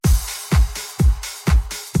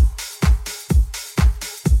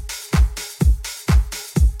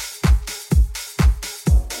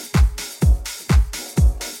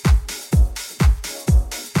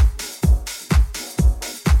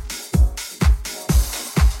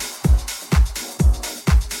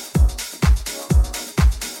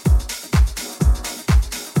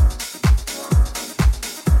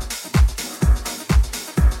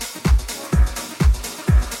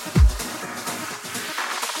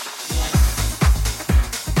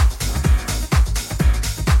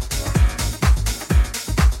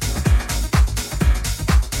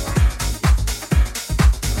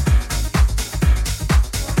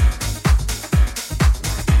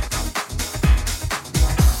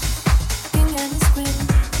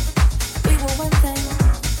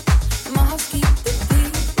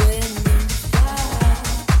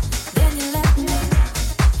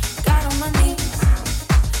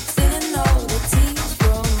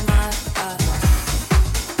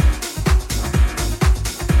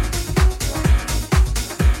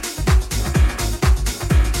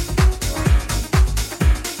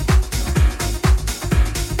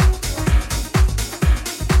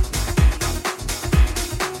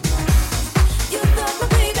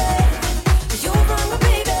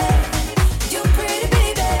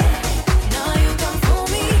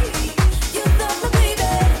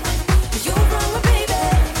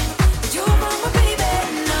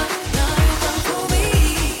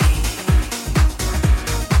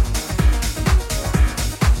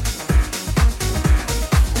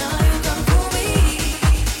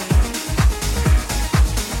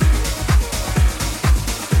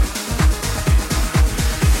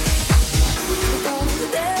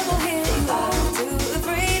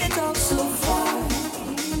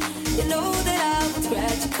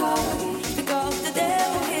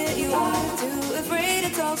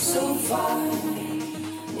far.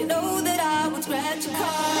 You know that I would scratch your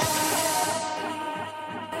car.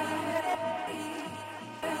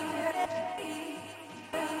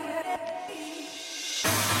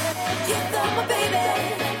 You thought my baby,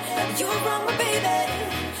 you were wrong, my baby.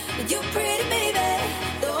 You pretty baby,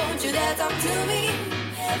 don't you dare talk to me.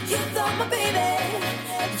 You thought my baby,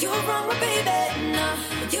 you were wrong, my baby. Nah,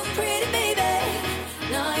 you pretty baby,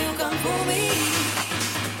 now you come for me.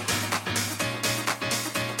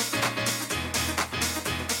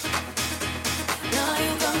 Now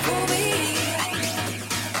you come for me.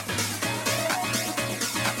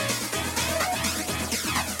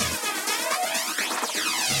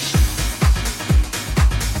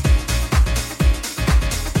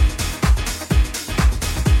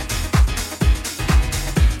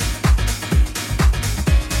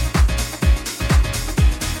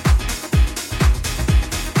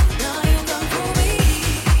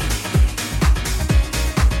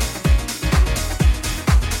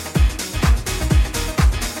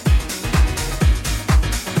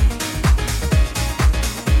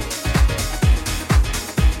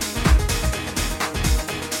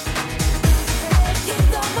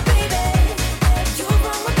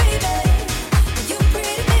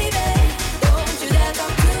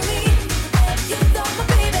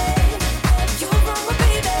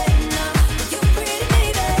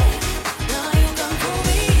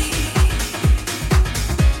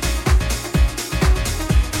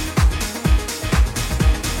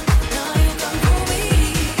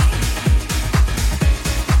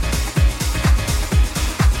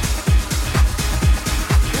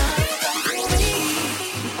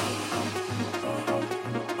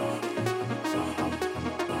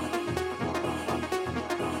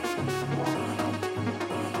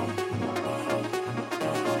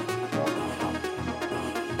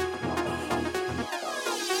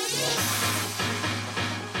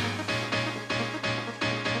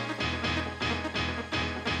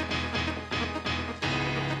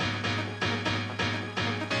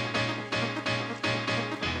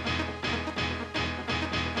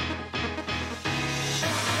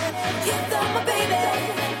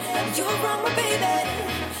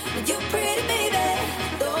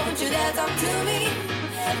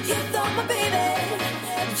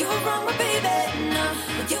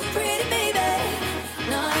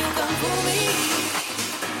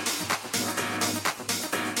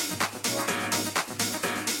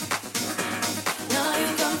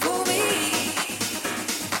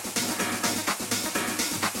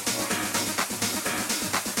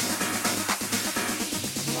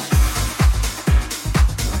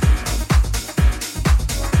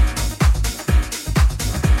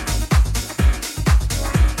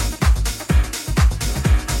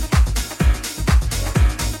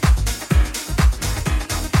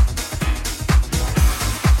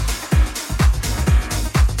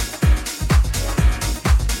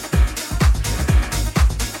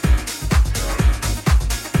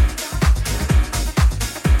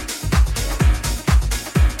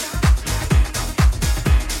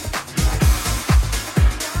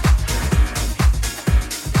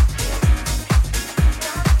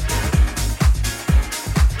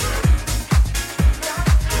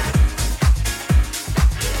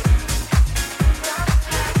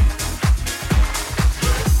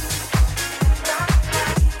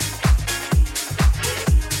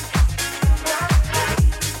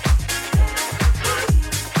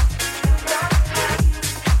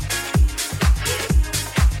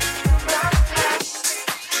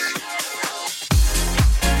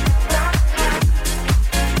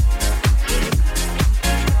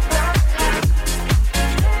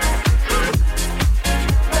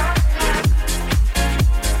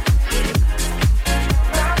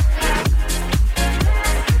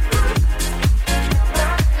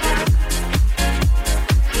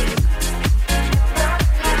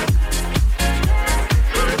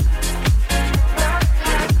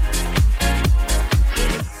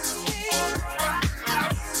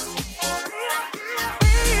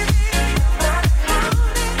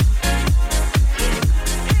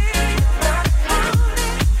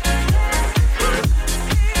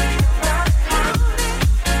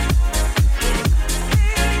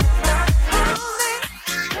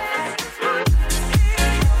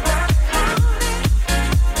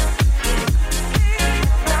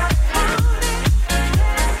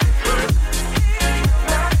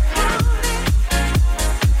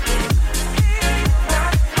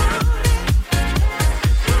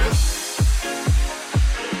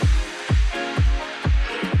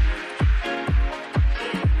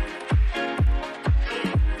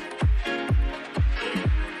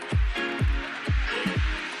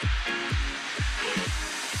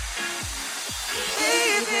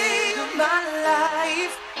 my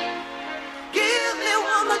life. Give me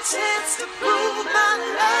one more chance to prove my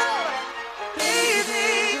love.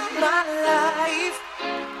 Baby, you're my life.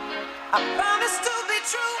 I promise to be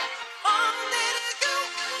true, only to you.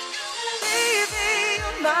 Baby,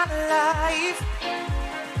 you're my life.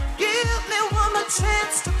 Give me one more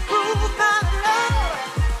chance to prove my love.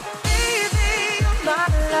 Baby, you're my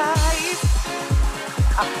life.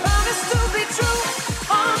 I promise to be true,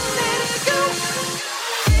 only to you.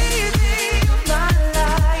 Baby, you're my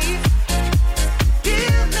life.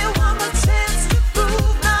 Give me one more chance to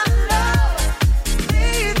prove my love.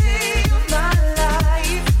 Baby, you're my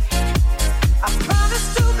life. I promise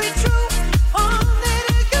to be true, only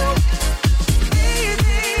to you.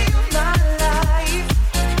 Baby, you're my life.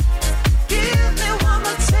 Give me one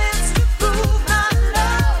more chance to prove my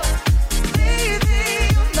love. Baby,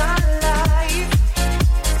 you're my life.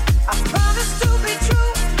 I promise to be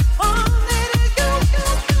true, only to you.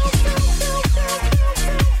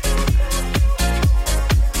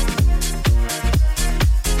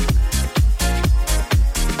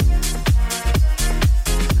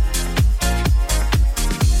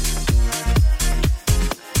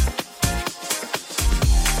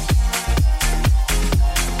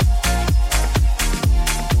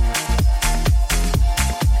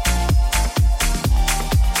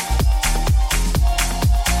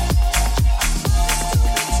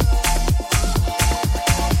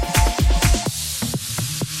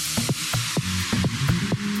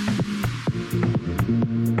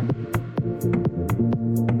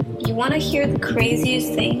 You want to hear the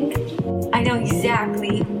craziest thing? I know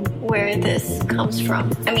exactly where this comes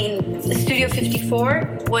from. I mean, Studio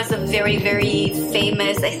 54 was a very, very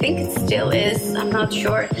famous, I think it still is, I'm not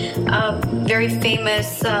sure, very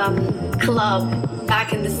famous club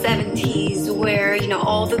back in the 70s where, you know,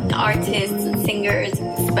 all the artists and singers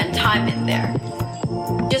spent time in there.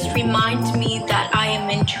 Just remind me that I am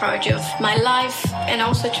in charge of my life, and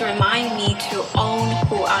also to remind me to own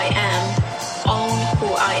who I am. Own who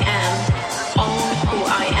I am. Own who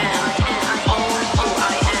I am. Own who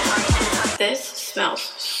I am. This smells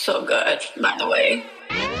so good, by the way.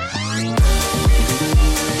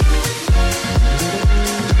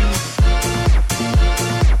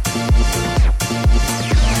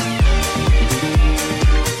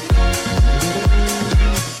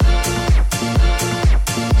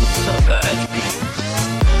 So good.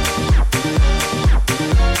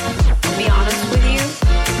 I'll be honest with you.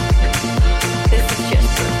 This is just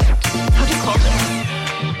perfect. How do you call this?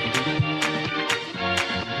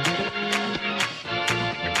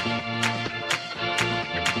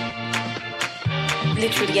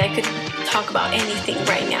 Literally, I could talk about anything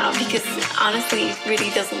right now because honestly, it really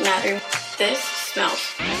doesn't matter. This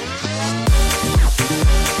smells.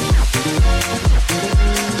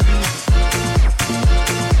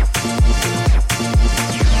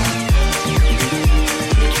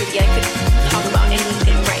 Literally, I could talk about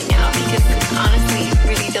anything right now because honestly, it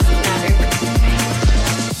really doesn't matter.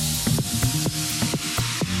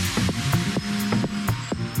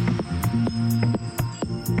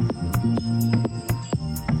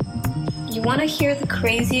 You want to hear the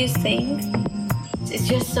craziest thing? It's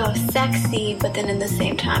just so sexy, but then at the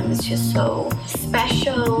same time, it's just so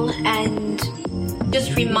special and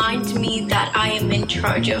just remind me that I am in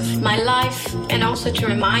charge of my life, and also to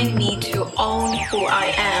remind me to own who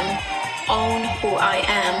I am. Own who I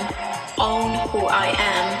am. Own who I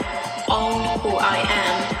am. Own who I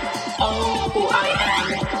am. Own who I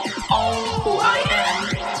am. Own who I am.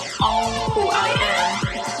 Own who I am.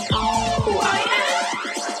 Own who I am.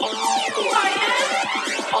 Own who I am.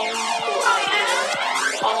 Own who I am.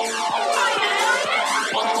 Own who I am.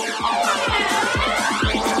 Own who I am.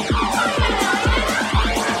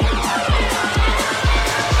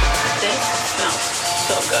 This smells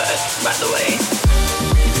so good, by the way.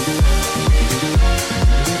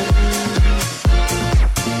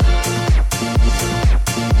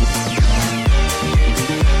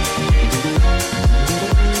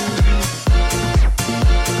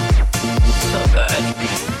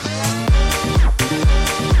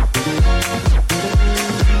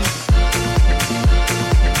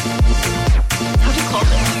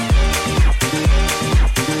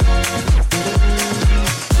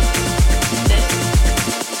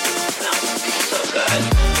 So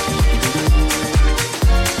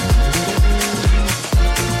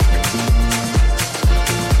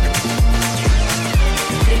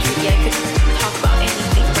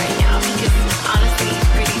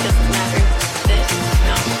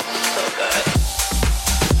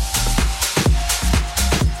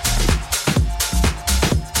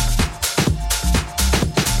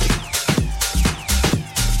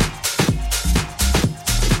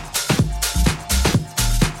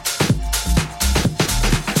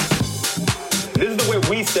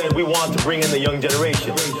said we want to bring in the young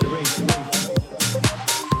generation.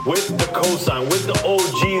 With the cosign, with the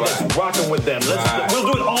OG that's rocking with them.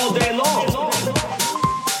 We'll do it all day long.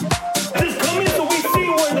 Just come in so we see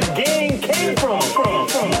where the gang came from.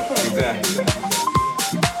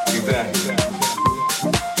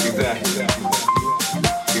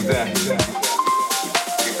 Exactly.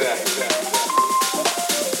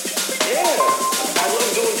 Yeah, I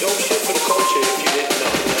love doing dope shit for the culture if you didn't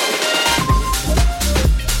know.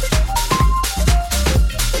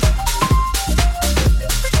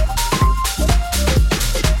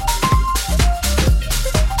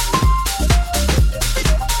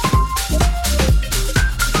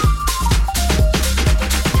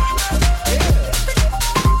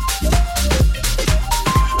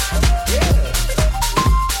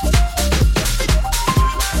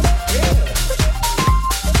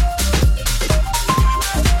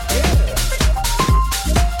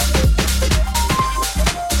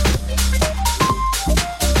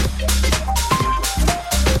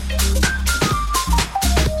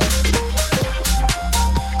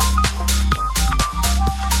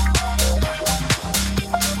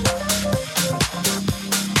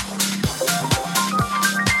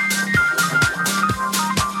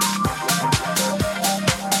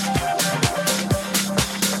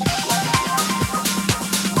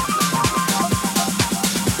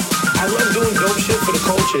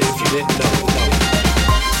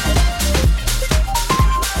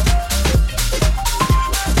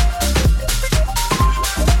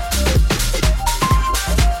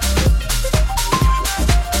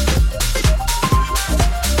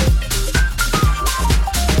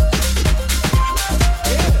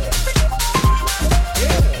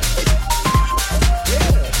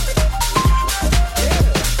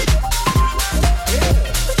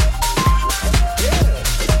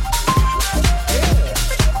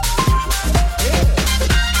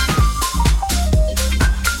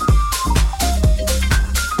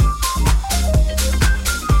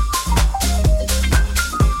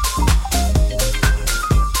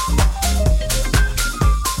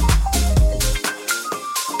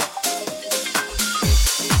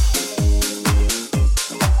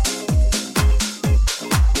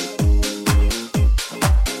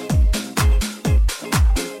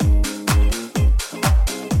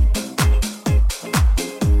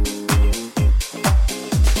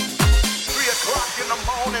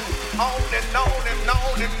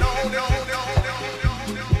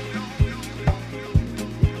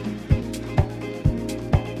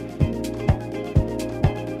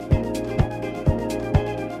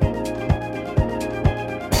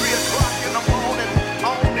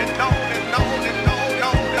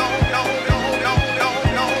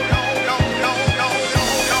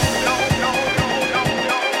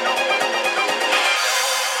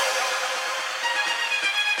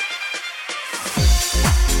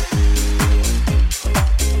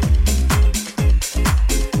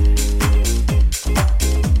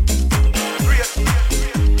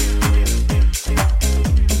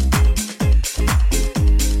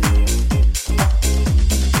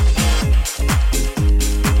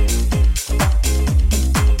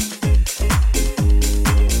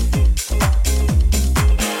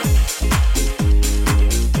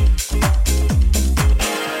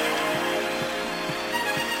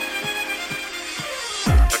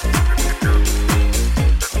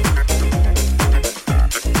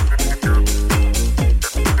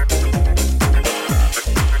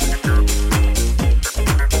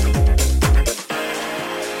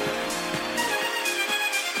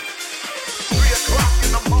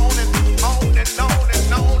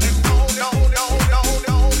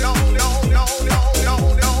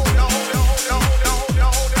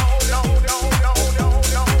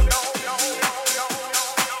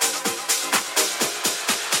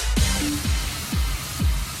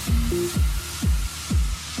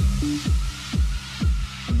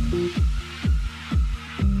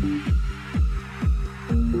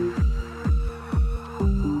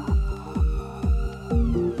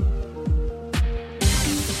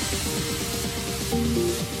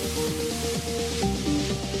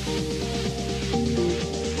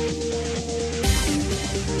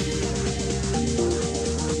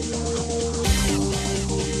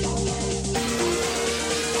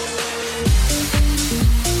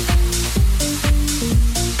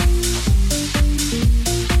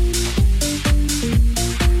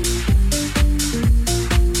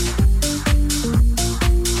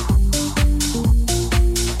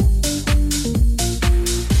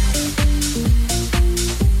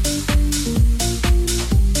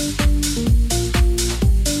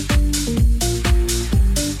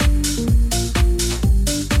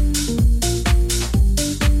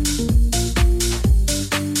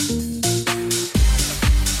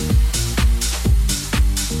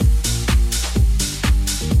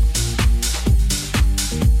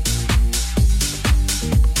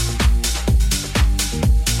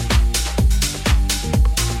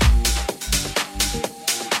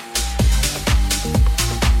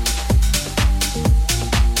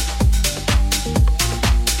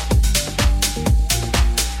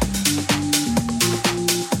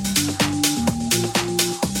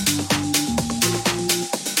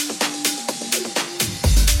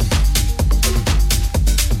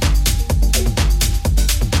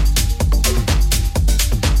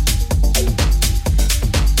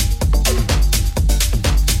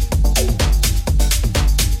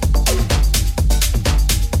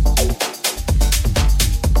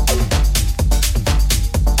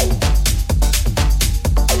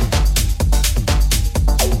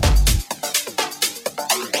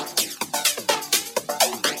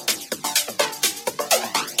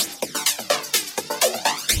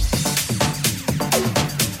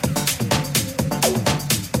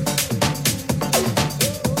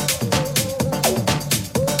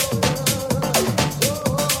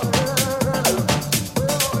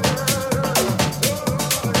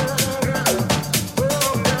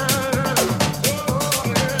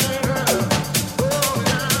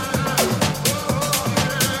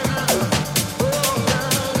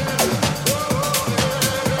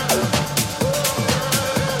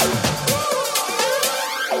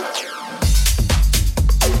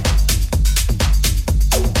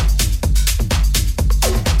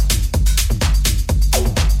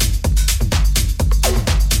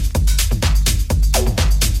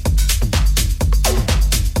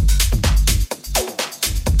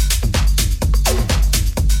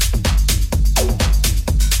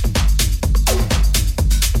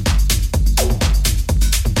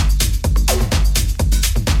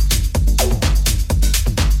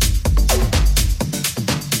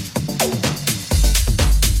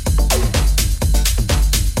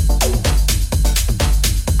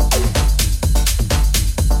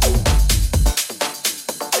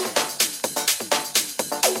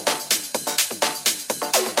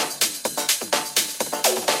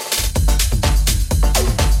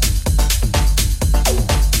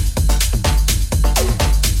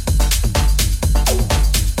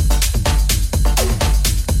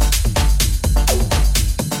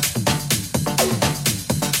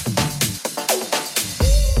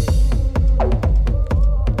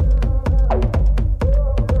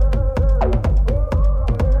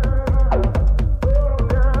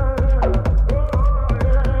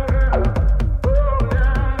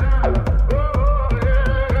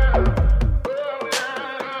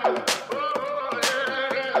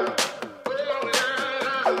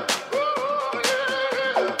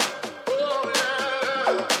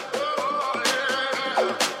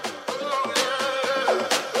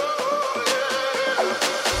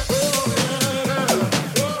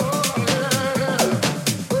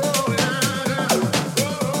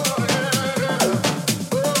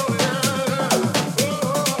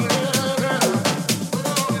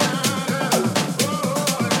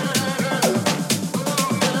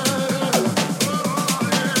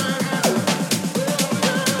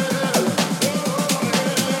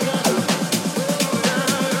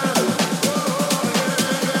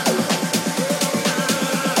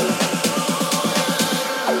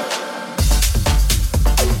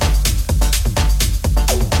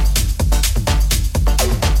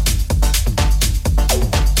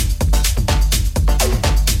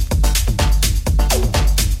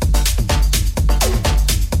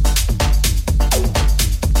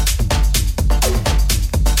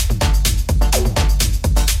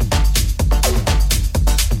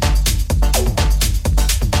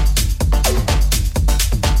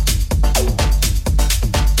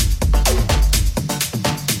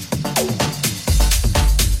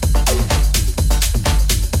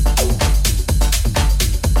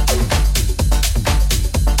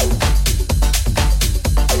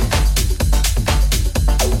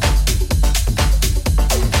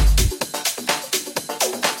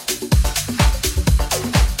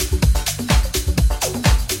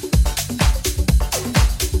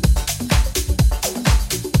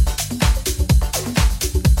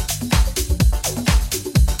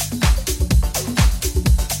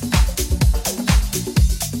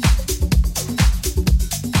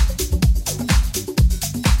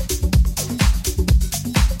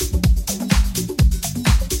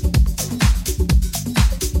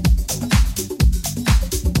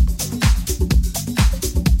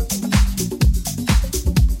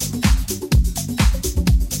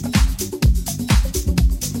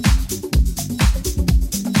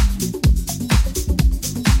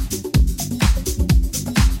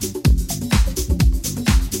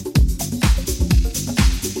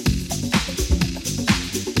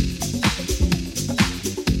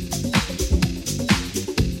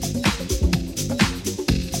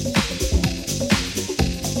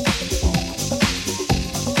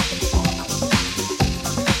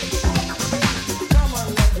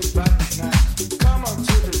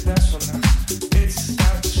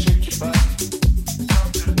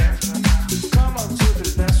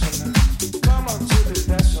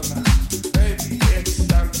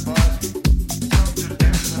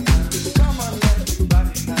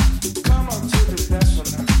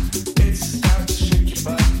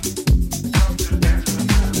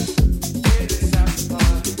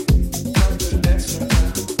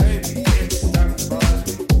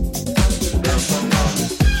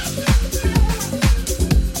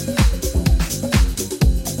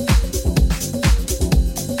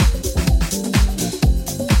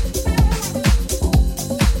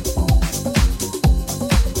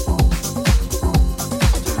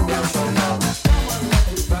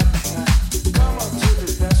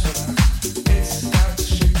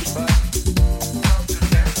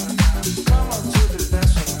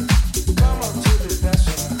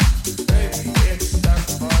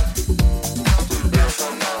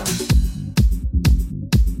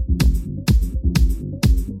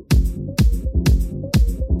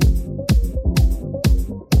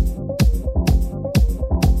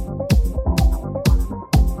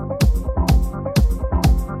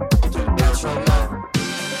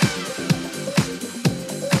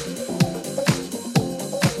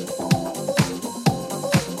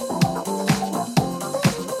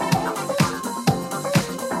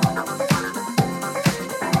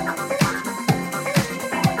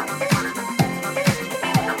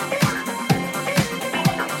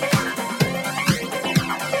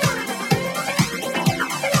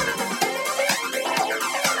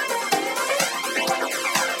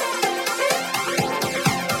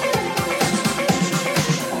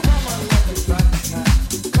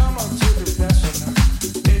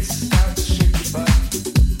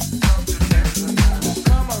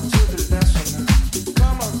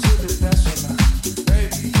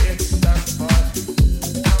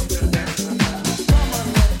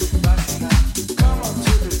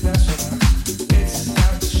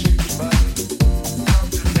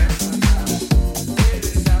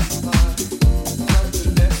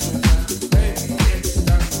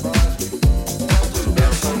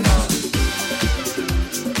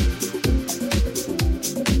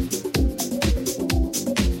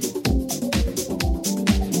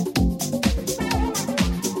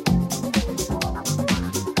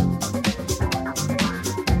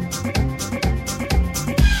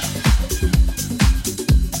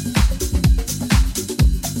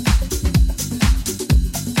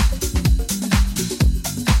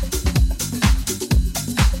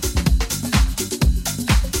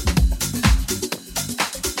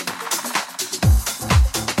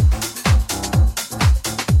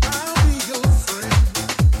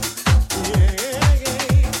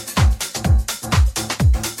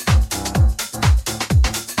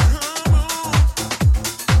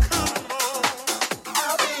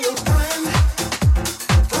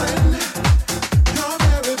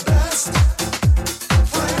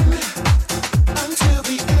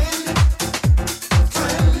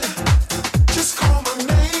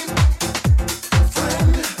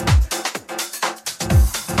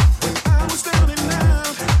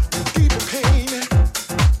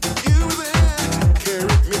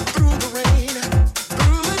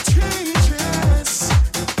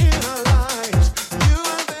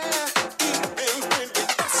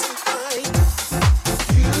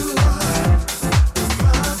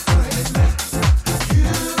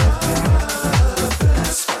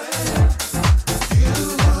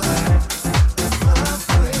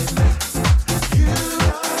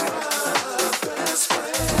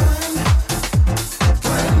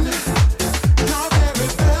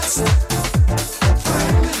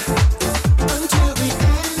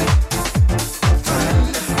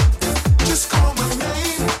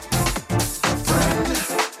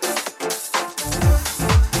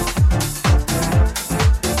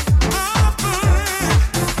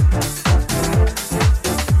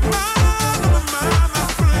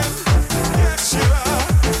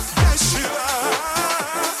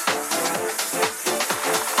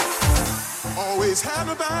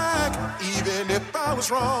 back, even if I was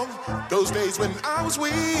wrong. Those days when I was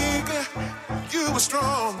weak, you were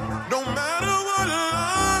strong. No matter what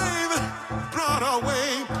life brought our way,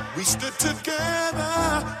 we stood together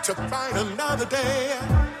to fight another day.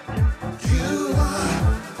 You are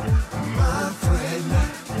my friend.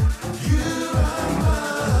 You are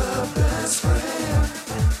my best friend.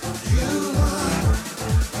 You are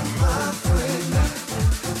my friend.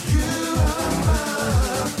 You are my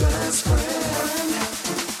best friend.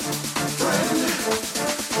 Friend,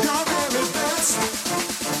 your very best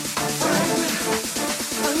friend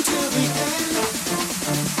until the end.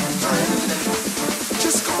 Friend,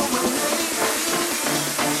 just call my name.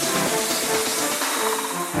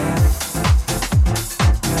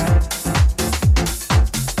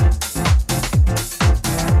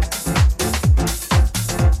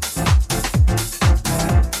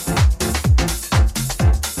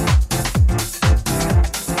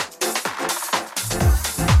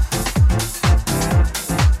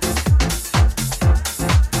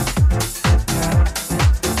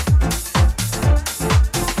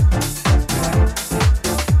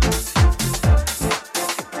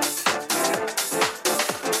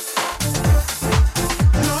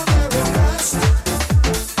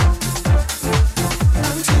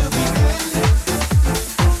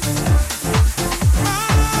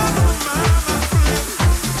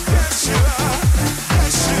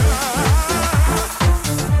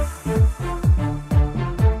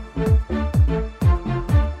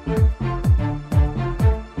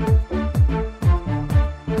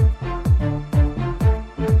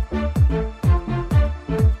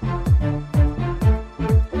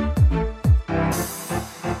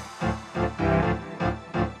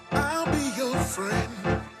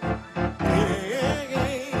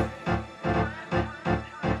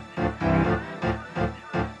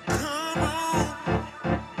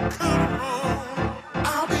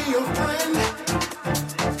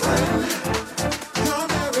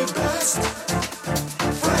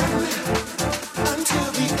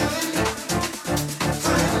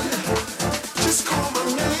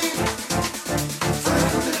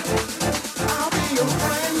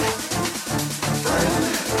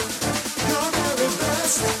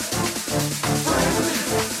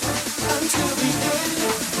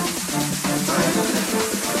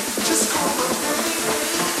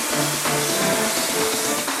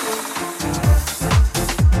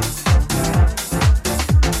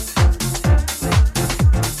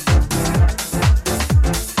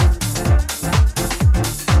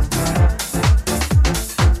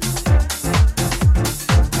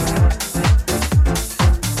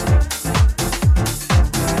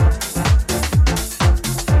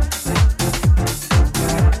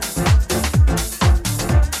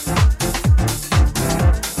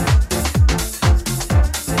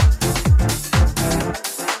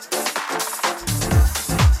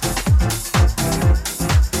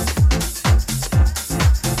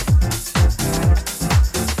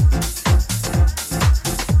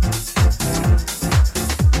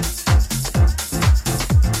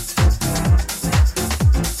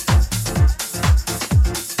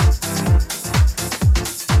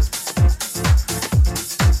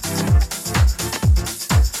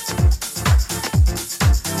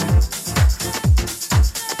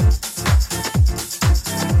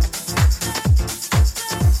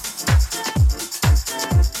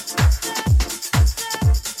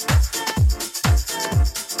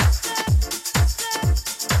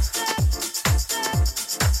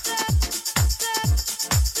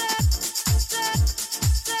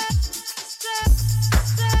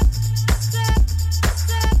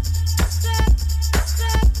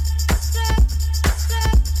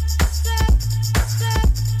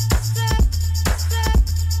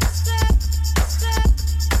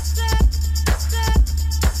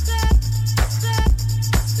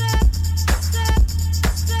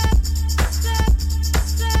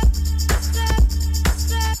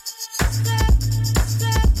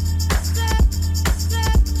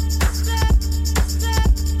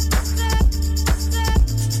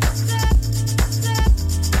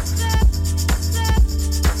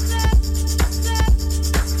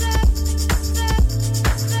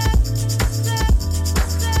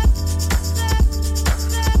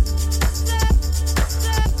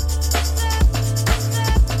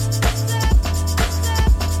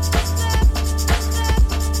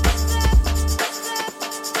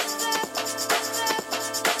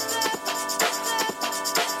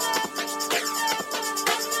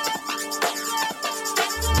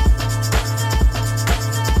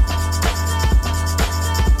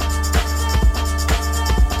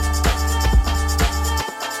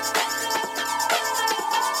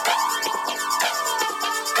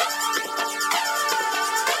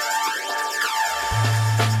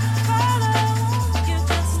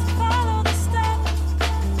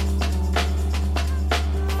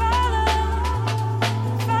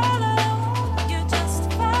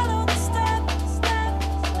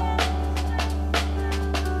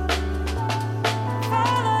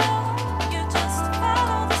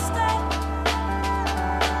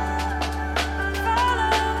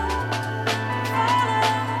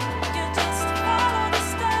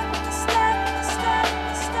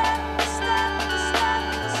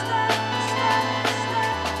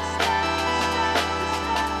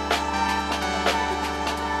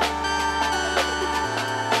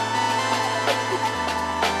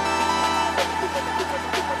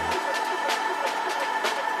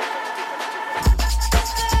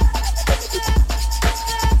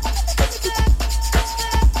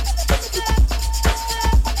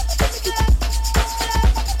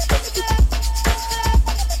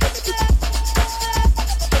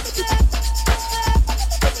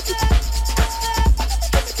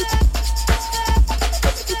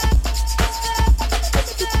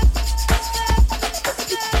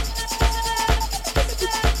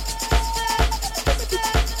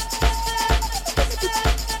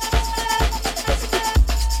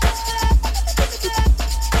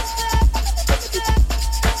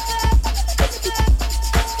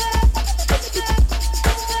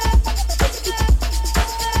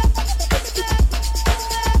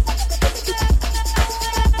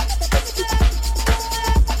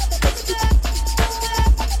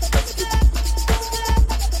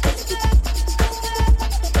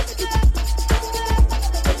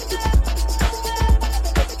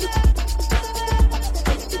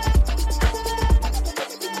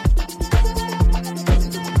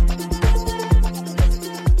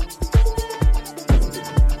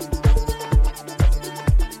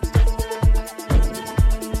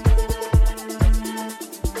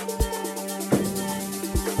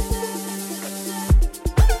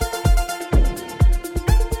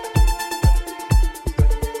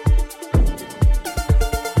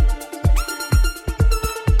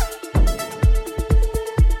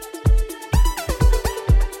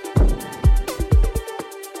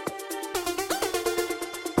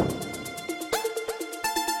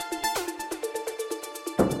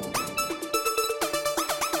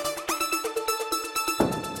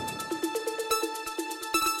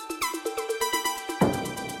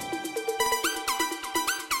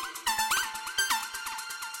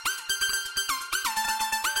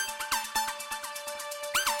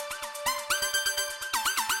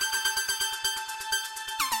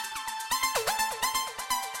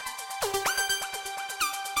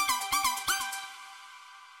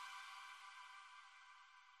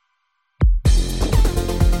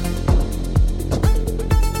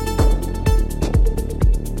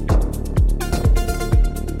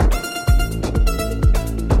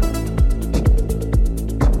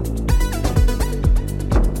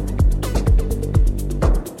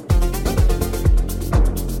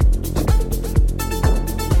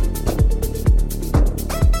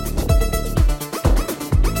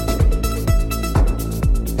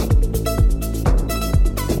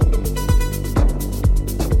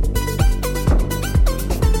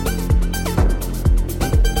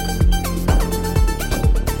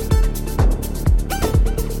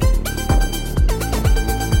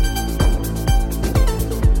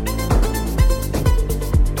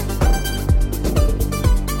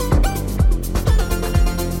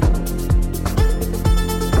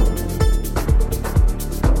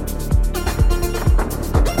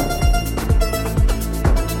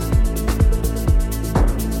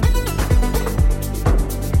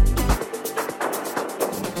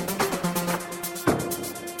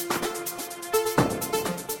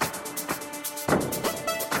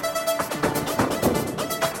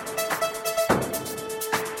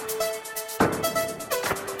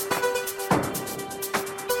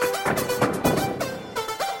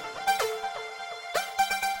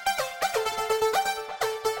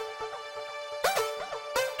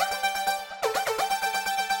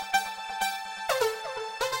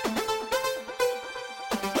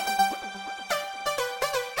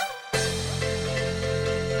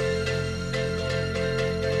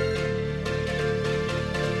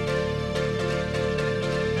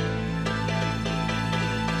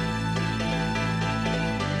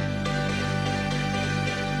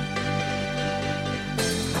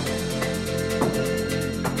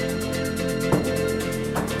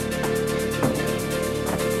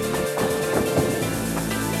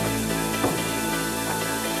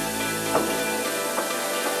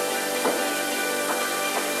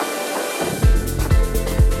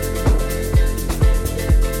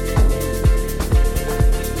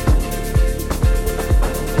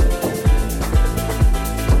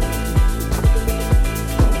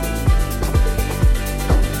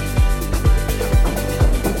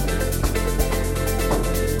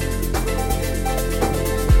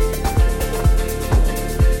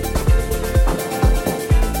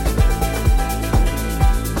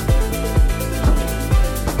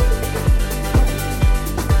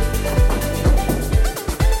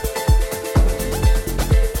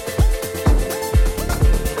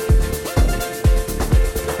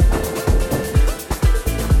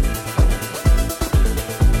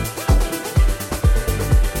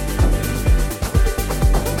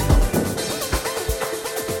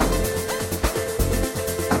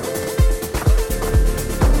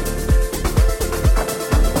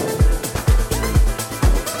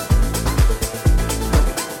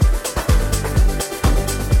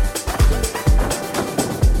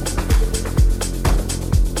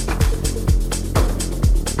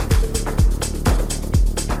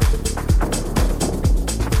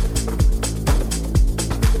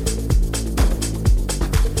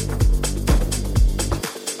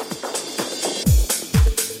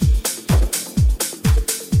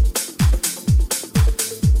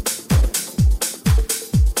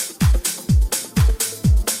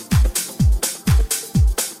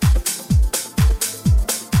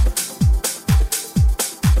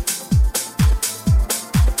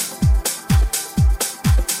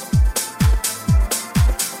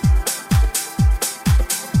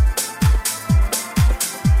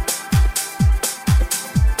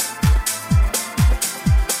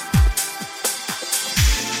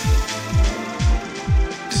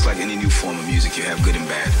 you have good and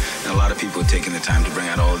bad. And a lot of people are taking the time to bring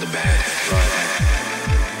out all the bad.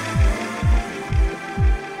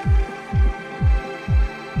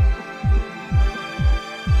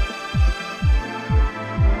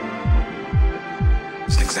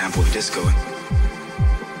 It's an example of disco.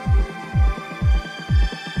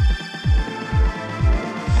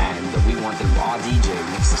 We wanted our DJ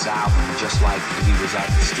to mix this album just like if he was at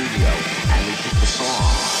the studio, and we picked the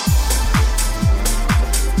song.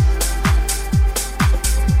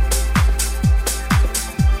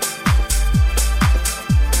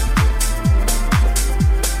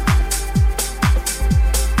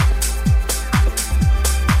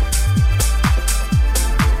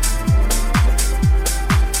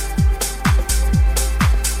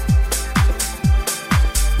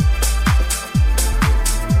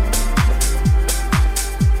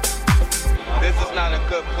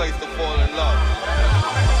 Place to fall in love.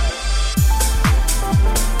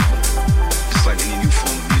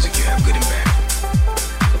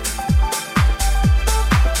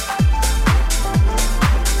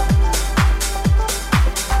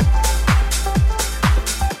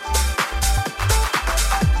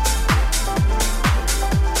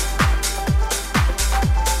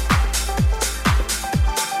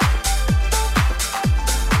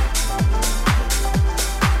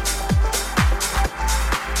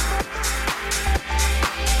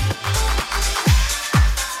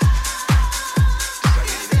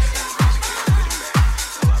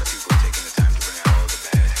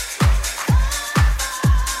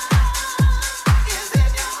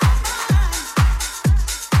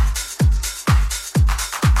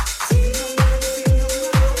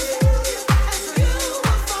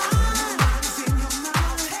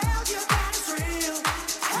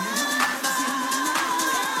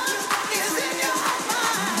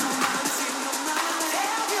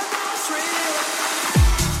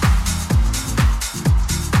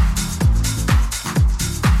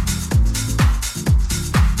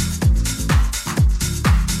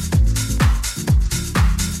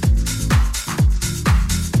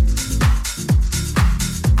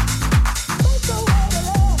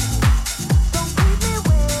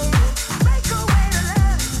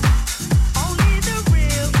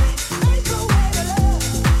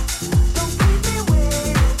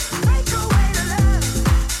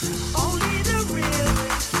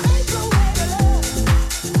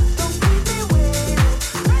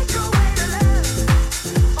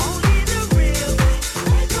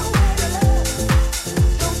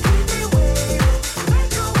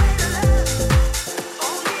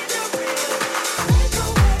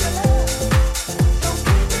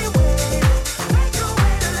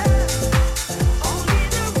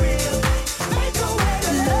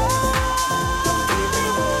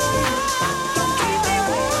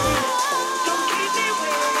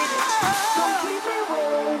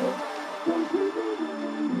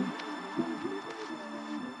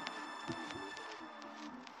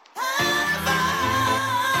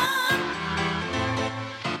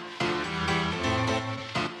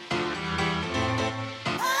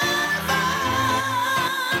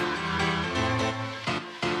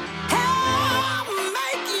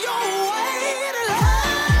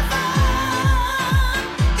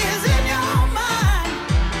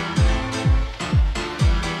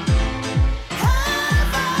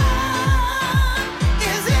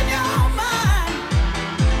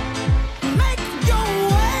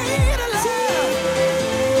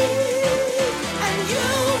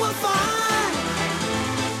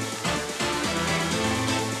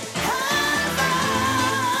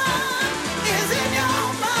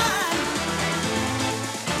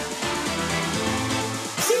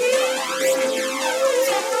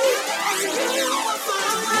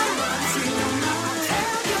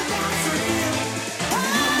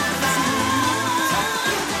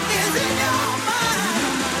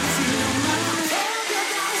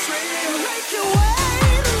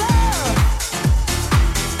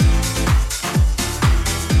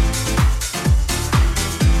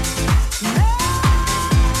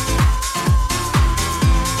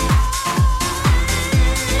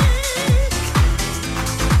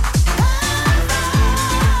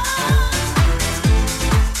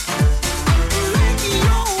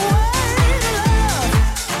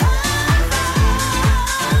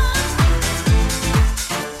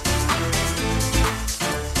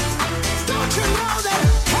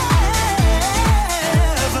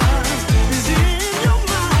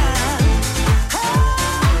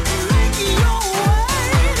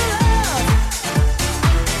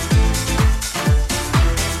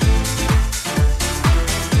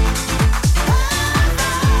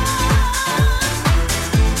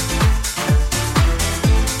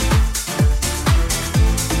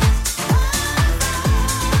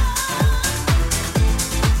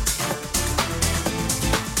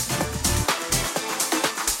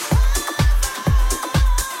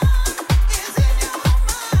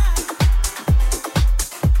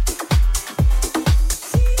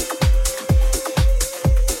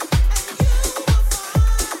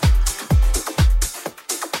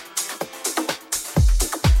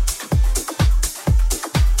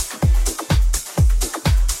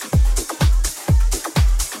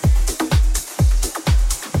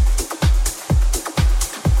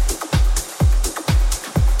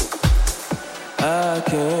 I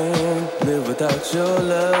can't live without your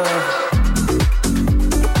love.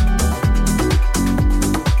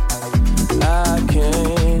 I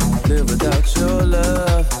can't live without your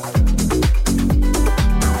love.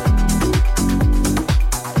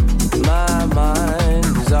 My mind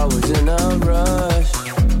is always in a rush.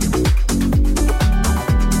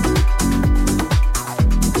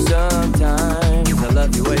 Sometimes I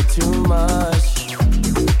love you way too much.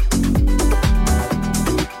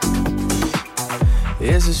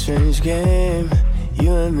 It's a strange game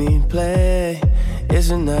you and me play. It's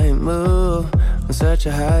a night move on such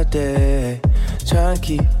a hot day. Trying to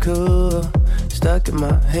keep cool, stuck in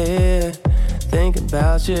my head, thinking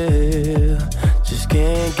about you, just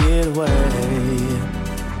can't get away.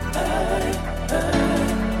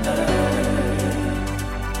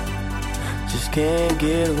 Just can't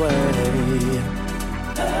get away.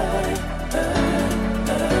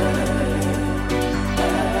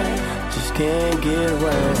 Just can't get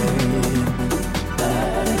away.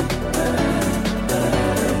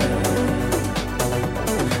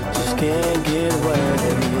 Just can't get away.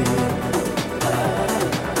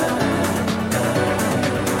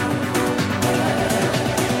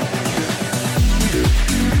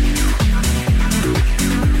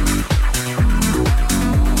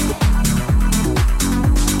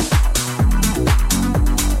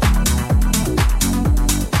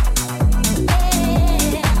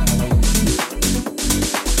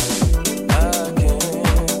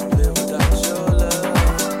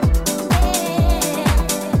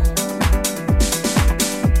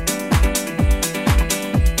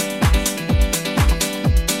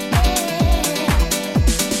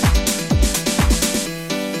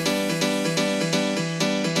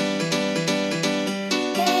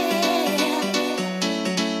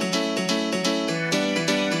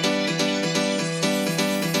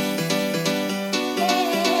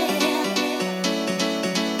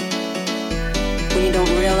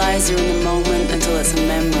 You're in the moment until it's a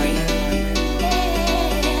memory.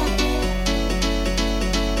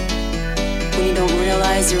 When you don't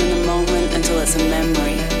realize you're in the moment until it's a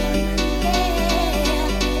memory.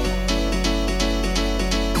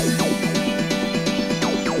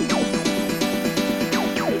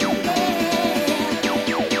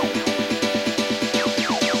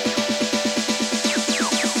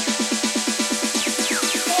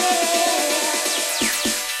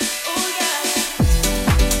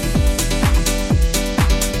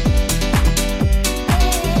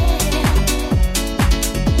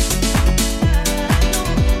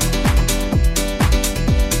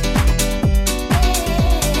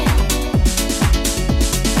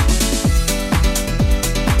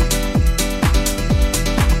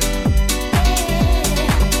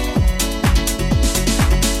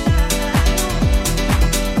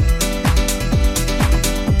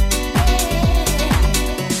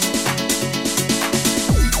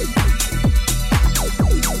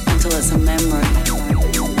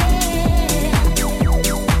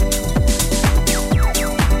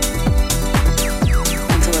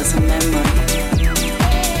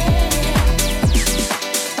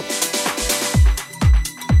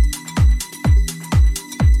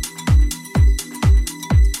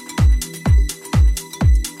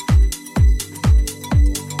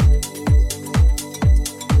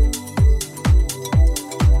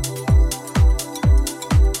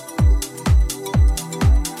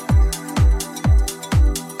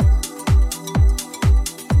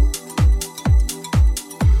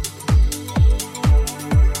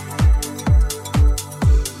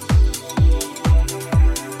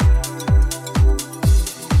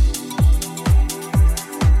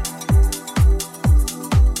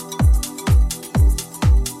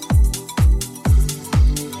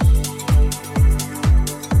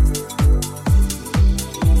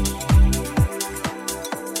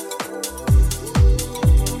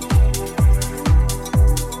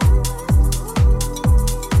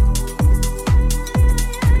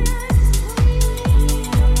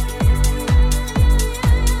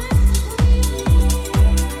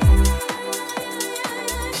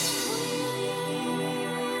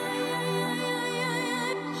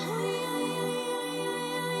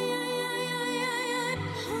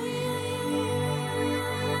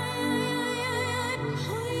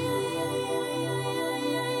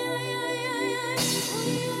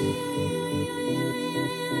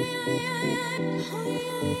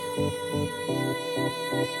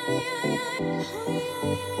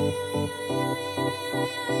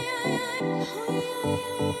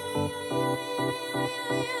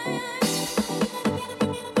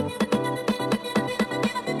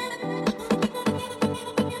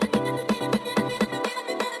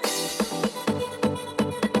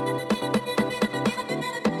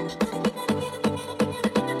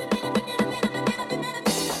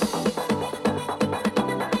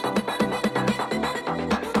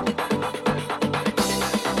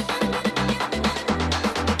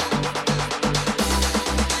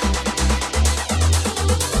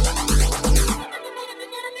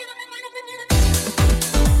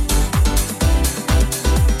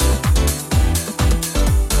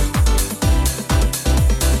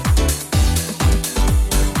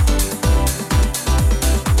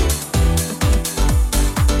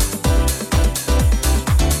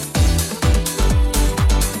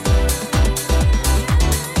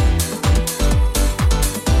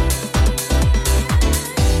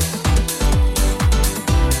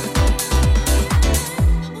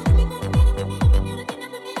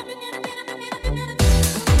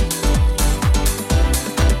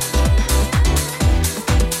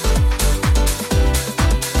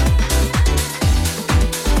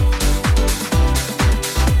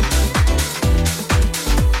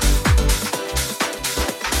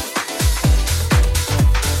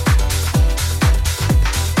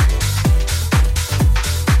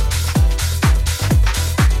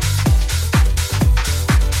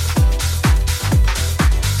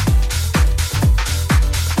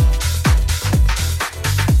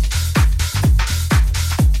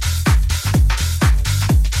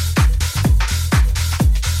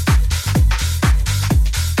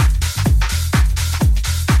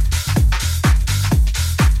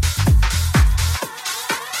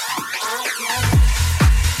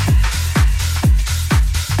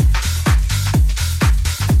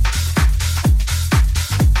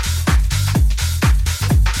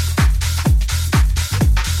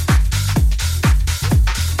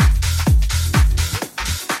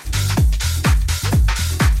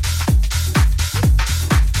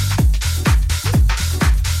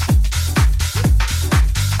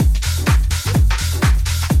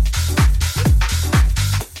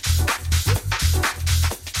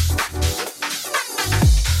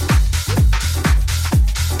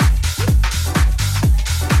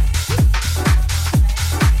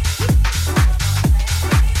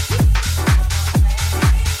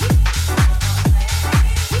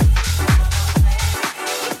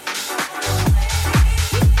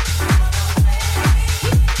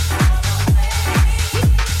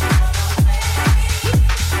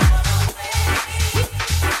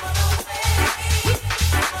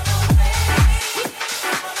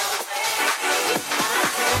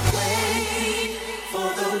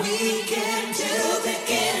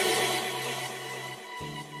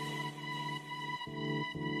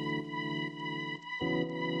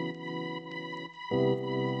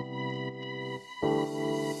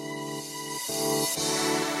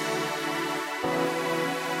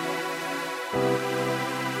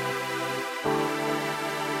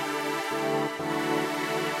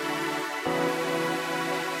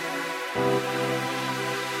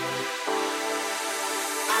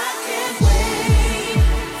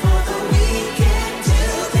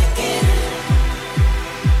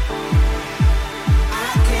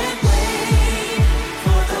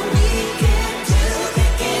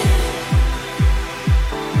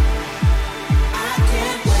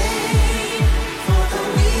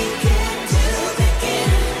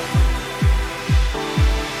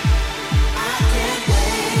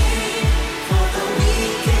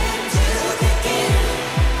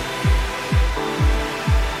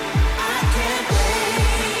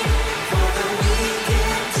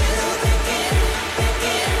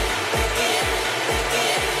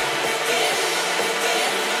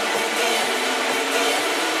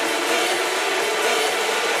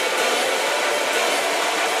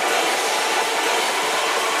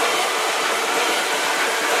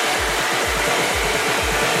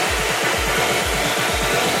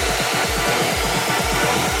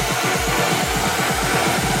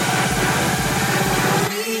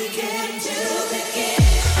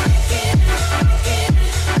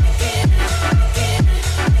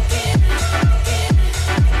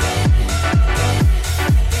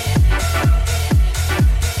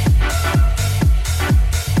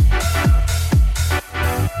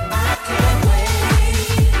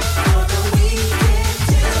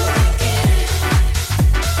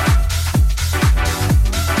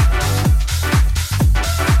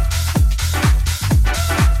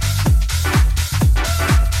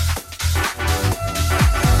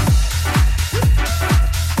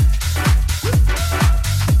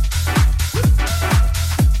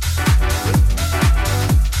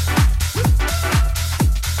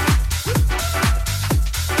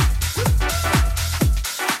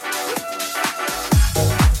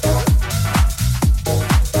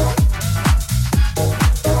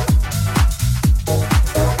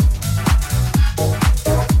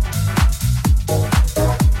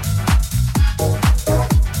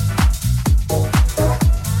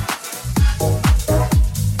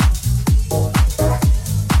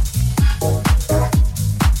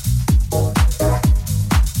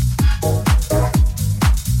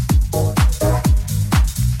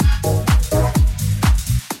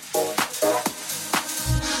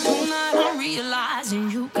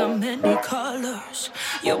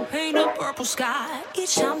 purple sky.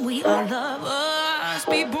 Each time we are lovers,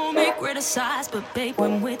 people may criticize, but babe,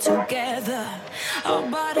 when we're together, our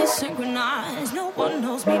bodies synchronize. No one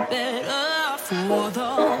knows me better. For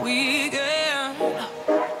the weekend,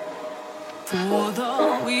 for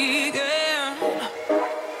the weekend,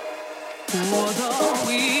 for the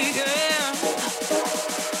weekend,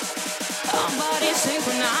 our bodies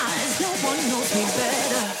synchronize. No one knows me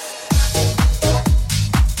better.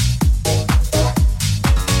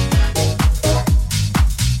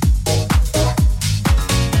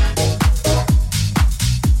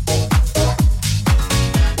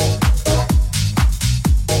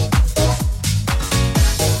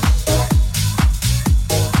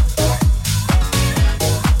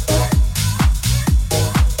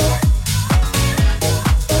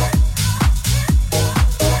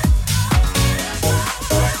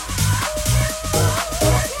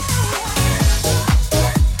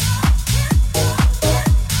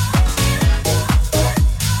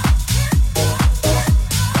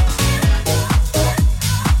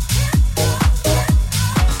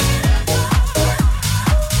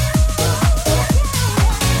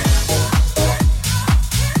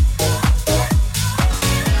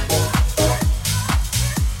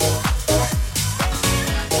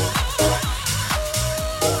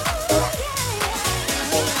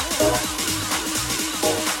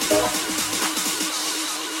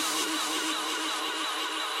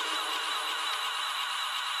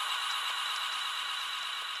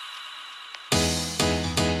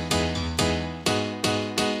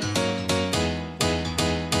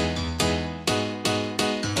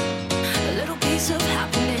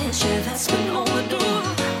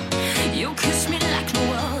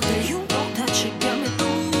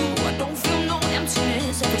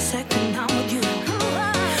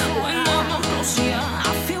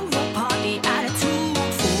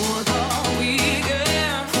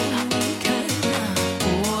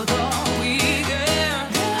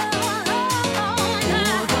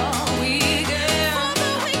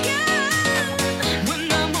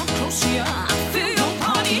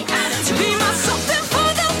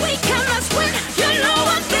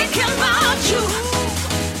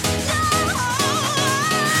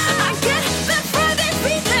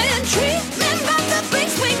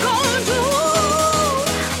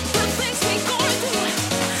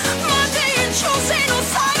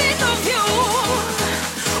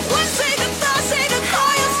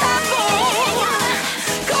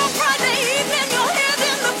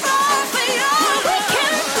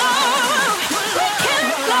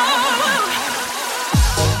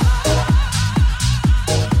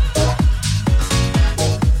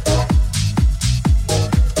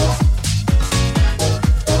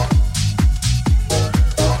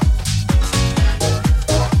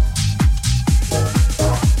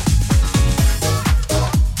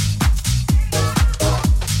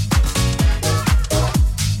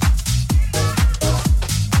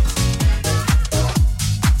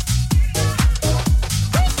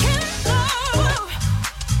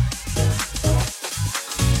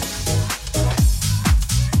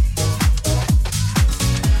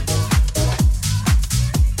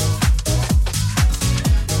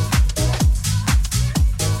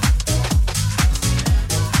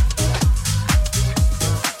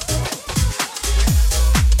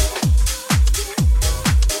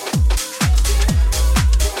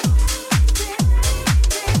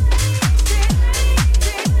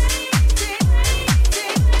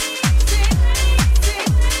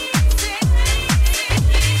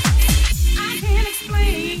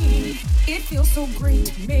 so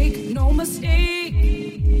great, make no mistake.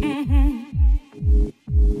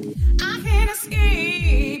 I can't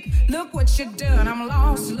escape. Look what you done. I'm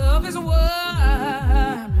lost. Love is a word.